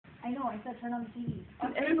know, I said turn on the TV.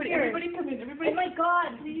 Everybody come in. Everybody. Oh my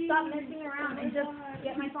God, please stop messing around and just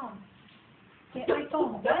get my phone. Get my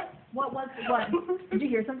phone. What? Did you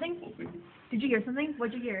hear something? Did you hear something?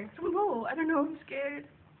 What'd you hear? Oh, I don't know. I'm scared.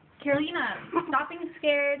 Carolina, stop being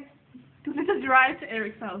scared. Let's just drive to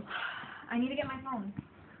Eric's house. I need to get my phone.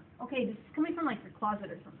 Okay, this is coming from like your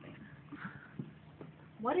closet or something.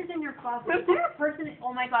 What is in your closet? Is there a person?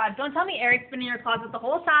 Oh my God! Don't tell me Eric's been in your closet the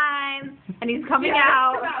whole time and he's coming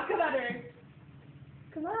out. Come out, Eric.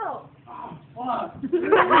 Come out. Oh, fuck.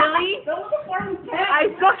 Really? That was the part of the I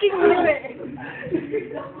fucking knew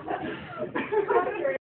it.